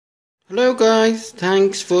Hello guys,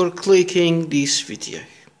 thanks for clicking this video.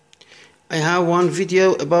 I have one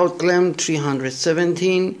video about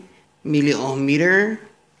LM317 Milliohm meter.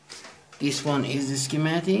 This one is the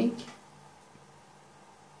schematic.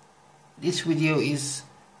 This video is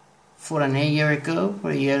for a year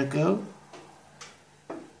ago.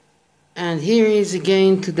 And here is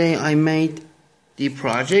again, today I made the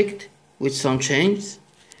project with some changes.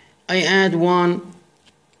 I add one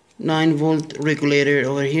 9-volt regulator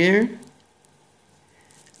over here,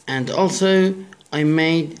 and also I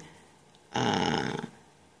made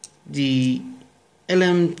the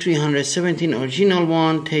LM317 original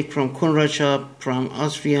one, take from Conrad shop from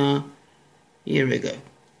Austria year ago.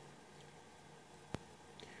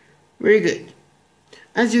 Very good.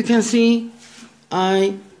 As you can see,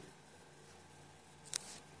 I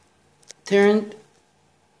turned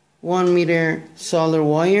 1 meter solder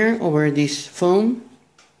wire over this foam,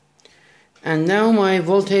 and now my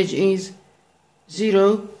voltage is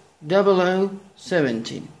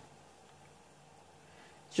 00017.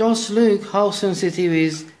 Just look how sensitive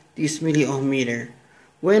is this milliohm meter.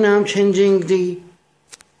 When I'm changing the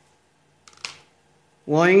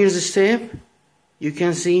wires step, you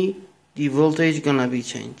can see the voltage gonna be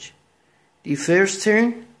changed. The first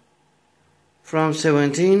turn from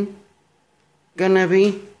 17 gonna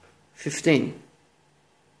be 15.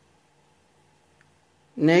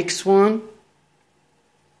 Next one,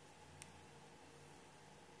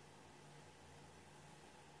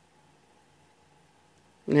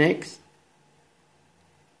 next.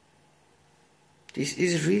 This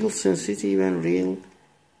is real sensitive and real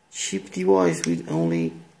cheap device. With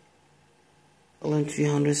only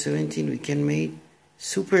LM317 we can make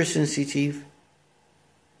super sensitive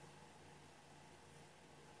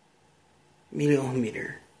milliohm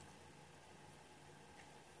meter.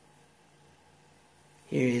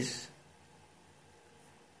 Here is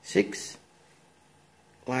 6,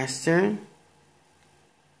 last turn,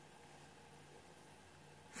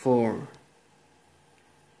 4,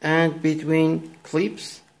 and between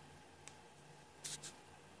clips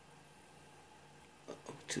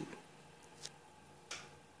 2.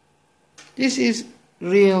 This is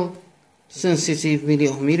real sensitive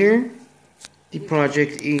milliohm meter. The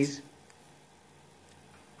project is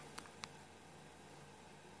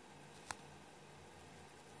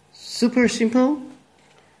super simple.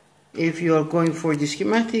 If you are going for the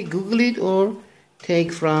schematic, Google it or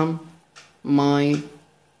take from my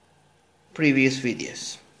previous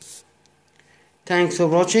videos. Thanks for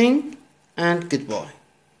watching and goodbye.